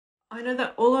I know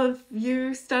that all of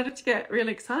you started to get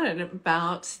really excited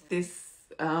about this,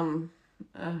 uh,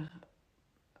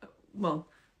 well,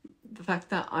 the fact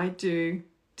that I do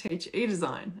teach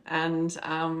e-design. And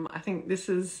I think this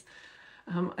is,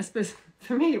 I suppose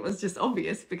for me, it was just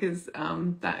obvious because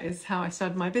that is how I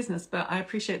started my business. But I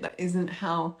appreciate that isn't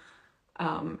how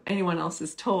anyone else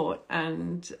is taught.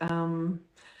 And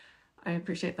I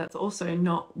appreciate that's also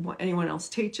not what anyone else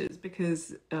teaches,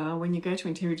 because when you go to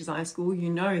interior design school, you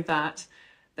know that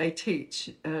they teach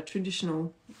a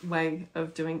traditional way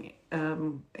of doing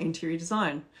interior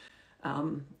design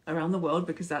around the world,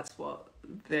 because that's what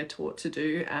they're taught to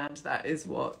do, and that is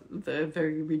what the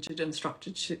very rigid and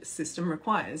structured system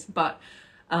requires. But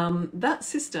that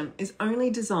system is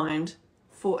only designed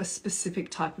for a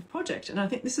specific type of project. And I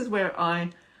think this is where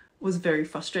I was very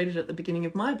frustrated at the beginning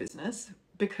of my business,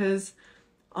 because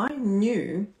I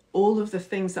knew all of the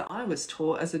things that I was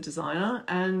taught as a designer,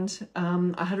 and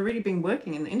I had already been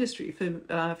working in the industry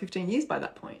for 15 years by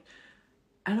that point.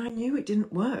 And I knew it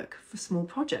didn't work for small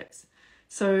projects.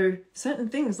 So certain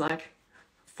things like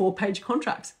 4-page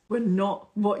contracts were not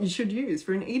what you should use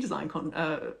for an e-design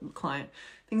client.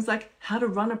 Things like how to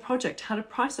run a project, how to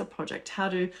price a project, how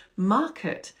to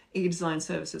market e-design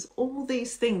services. All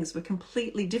these things were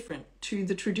completely different to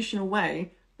the traditional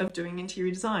way of doing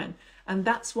interior design. And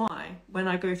that's why when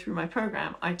I go through my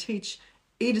program, I teach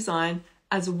e-design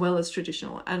as well as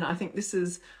traditional. And I think this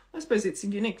is, I suppose it's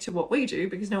unique to what we do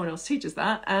because no one else teaches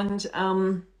that. And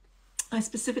I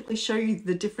specifically show you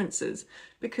the differences,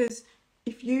 because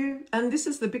if you, and this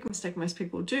is the big mistake most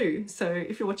people do. So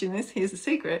if you're watching this, here's the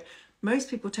secret. Most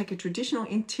people take a traditional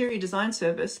interior design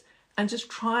service and just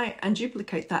try and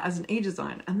duplicate that as an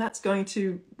e-design, and that's going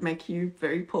to make you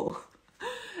very poor.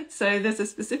 So there's a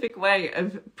specific way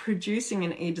of producing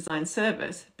an e-design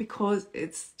service, because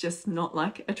it's just not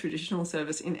like a traditional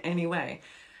service in any way.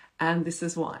 And this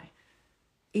is why.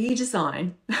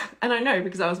 E-design, and I know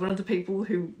because I was one of the people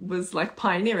who was like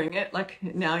pioneering it, like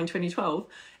now in 2012,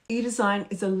 e-design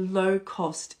is a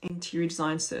low-cost interior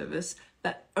design service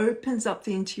that opens up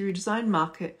the interior design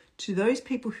market to those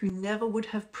people who never would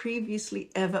have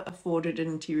previously ever afforded an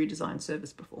interior design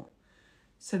service before.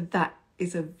 So that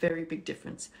is a very big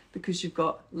difference, because you've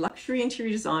got luxury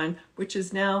interior design, which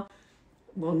is now,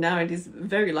 well, now it is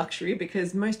very luxury,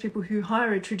 because most people who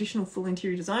hire a traditional full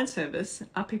interior design service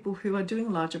are people who are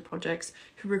doing larger projects,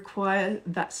 who require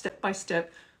that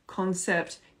step-by-step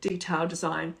concept, detail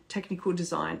design, technical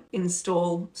design,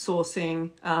 install,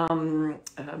 sourcing,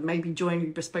 maybe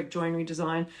joinery, bespoke joinery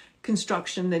design,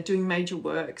 construction. They're doing major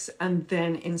works, and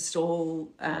then install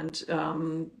and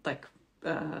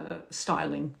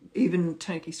styling, even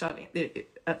turnkey styling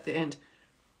at the end.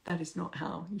 That is not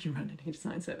how you run an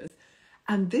e-design service.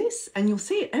 And this, and you'll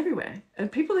see it everywhere,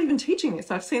 and people are even teaching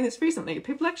this. I've seen this recently.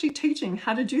 People are actually teaching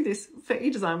how to do this for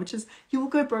e-design, which is, you will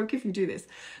go broke if you do this.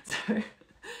 So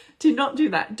do not do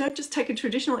that. Don't just take a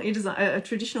traditional interior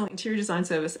design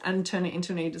service and turn it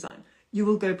into an e-design. You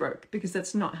will go broke, because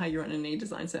that's not how you run an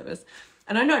e-design service.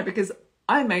 And I know, because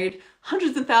I made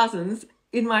hundreds of thousands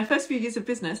in my first few years of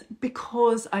business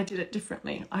because I did it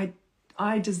differently.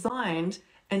 I designed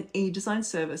an e-design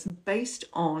service based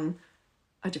on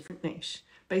a different niche,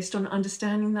 based on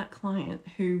understanding that client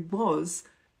who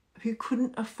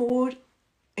couldn't afford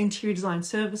interior design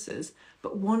services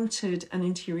but wanted an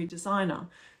interior designer.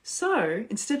 So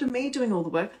instead of me doing all the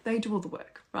work, they do all the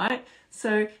work, right?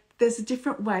 So there's a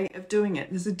different way of doing it.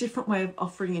 There's a different way of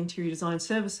offering interior design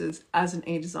services as an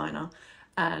e-designer,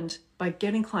 and by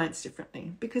getting clients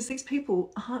differently, because these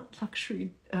people aren't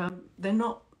luxury. They're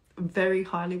not very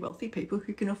highly wealthy people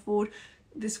who can afford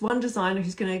this one designer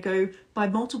who's going to go buy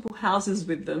multiple houses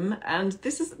with them. And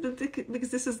this is because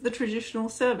this is the traditional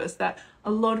service that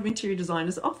a lot of interior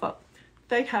designers offer.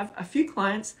 They have a few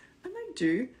clients and they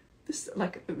do this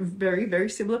like very, very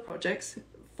similar projects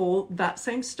for that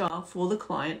same style for the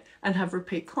client and have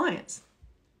repeat clients.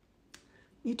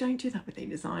 You don't do that with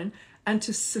e-design. And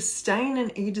to sustain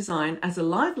an e-design as a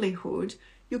livelihood,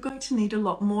 you're going to need a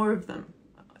lot more of them.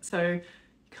 So you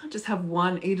can't just have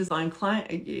one e-design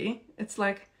client a year. It's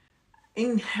like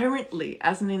inherently,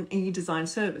 as an e-design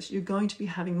service, you're going to be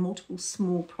having multiple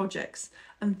small projects.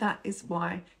 And that is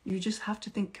why you just have to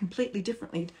think completely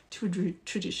differently to a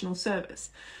traditional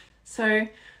service. So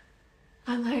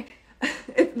I'm like,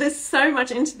 there's so much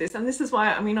into this, and this is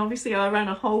why, I mean, obviously I ran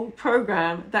a whole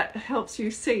program that helps you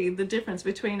see the difference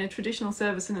between a traditional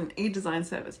service and an e-design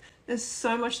service. There's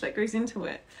so much that goes into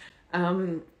it,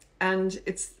 and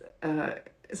it's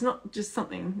not just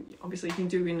something obviously you can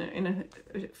do in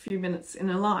a few minutes in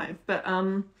a live, but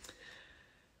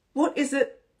what is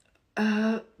it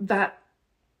that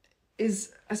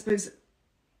is, I suppose,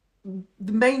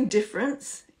 the main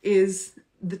difference is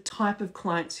the type of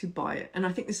clients who buy it. And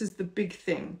I think this is the big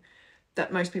thing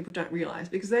that most people don't realize,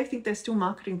 because they think they're still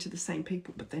marketing to the same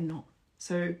people, but they're not.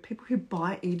 So people who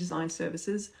buy e-design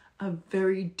services are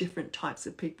very different types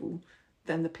of people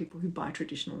than the people who buy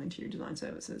traditional interior design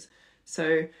services.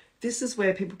 So this is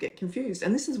where people get confused.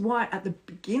 And this is why at the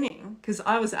beginning, because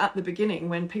I was at the beginning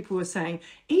when people were saying,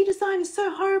 e-design is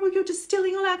so horrible, you're just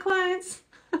stealing all our clients.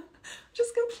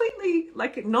 Just completely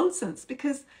like nonsense,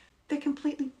 because they're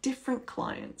completely different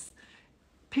clients.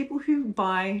 People who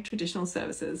buy traditional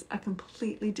services are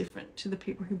completely different to the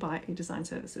people who buy e-design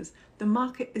services. The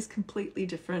market is completely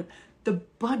different. The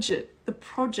budget, the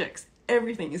projects,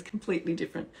 everything is completely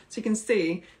different. So you can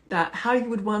see that how you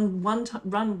would run one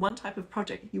type of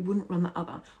project, you wouldn't run the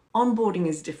other. Onboarding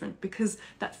is different, because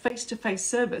that face-to-face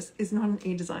service is not an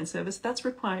e-design service. That's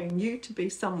requiring you to be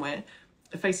somewhere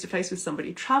face-to-face with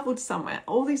somebody, traveled somewhere,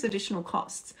 all these additional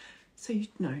costs. So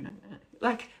no.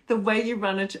 Like, the way you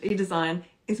run it, e-design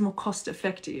is more cost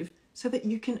effective so that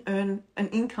you can earn an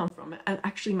income from it and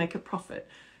actually make a profit.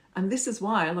 And this is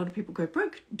why a lot of people go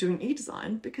broke doing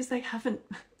e-design, because they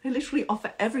literally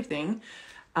offer everything.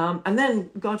 And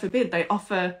then, God forbid, they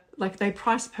offer, like, they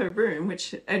price per room,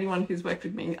 which anyone who's worked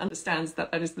with me understands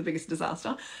that is the biggest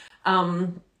disaster.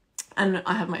 And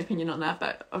I have my opinion on that,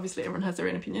 but obviously everyone has their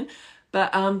own opinion.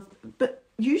 But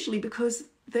usually, because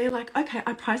they're like, okay,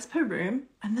 I price per room,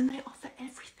 and then they offer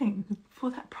everything for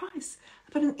that price.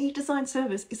 But an e-design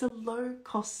service is a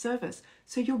low-cost service.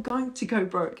 So you're going to go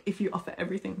broke if you offer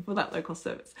everything for that low-cost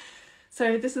service.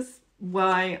 So this is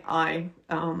why I,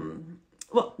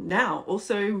 now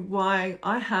also why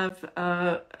I have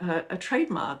a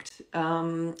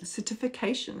trademarked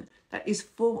certification that is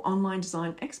for online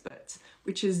design experts,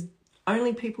 which is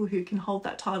only people who can hold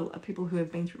that title are people who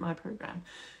have been through my program.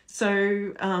 So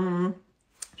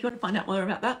if you want to find out more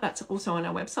about that, that's also on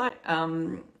our website.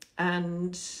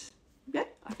 And yeah,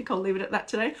 I think I'll leave it at that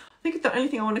today. I think the only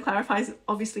thing I want to clarify is,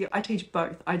 obviously I teach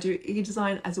both. I do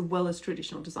e-design as well as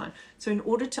traditional design. So in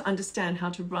order to understand how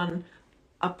to run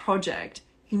a project,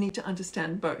 you need to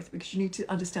understand both, because you need to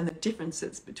understand the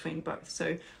differences between both.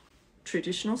 So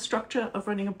traditional structure of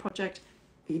running a project,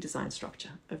 e-design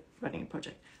structure of running a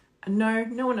project. And no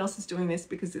one else is doing this,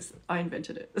 because I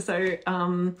invented it. So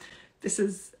this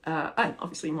is, and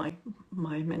obviously my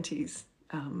mentees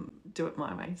do it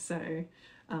my way. So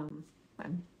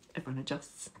and everyone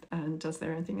adjusts and does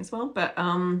their own thing as well. But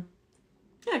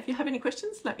yeah, if you have any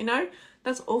questions, let me know.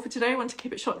 That's all for today. I want to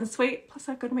keep it short and sweet. Plus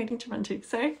I've got a meeting to run to.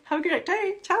 So have a great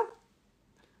day. Ciao.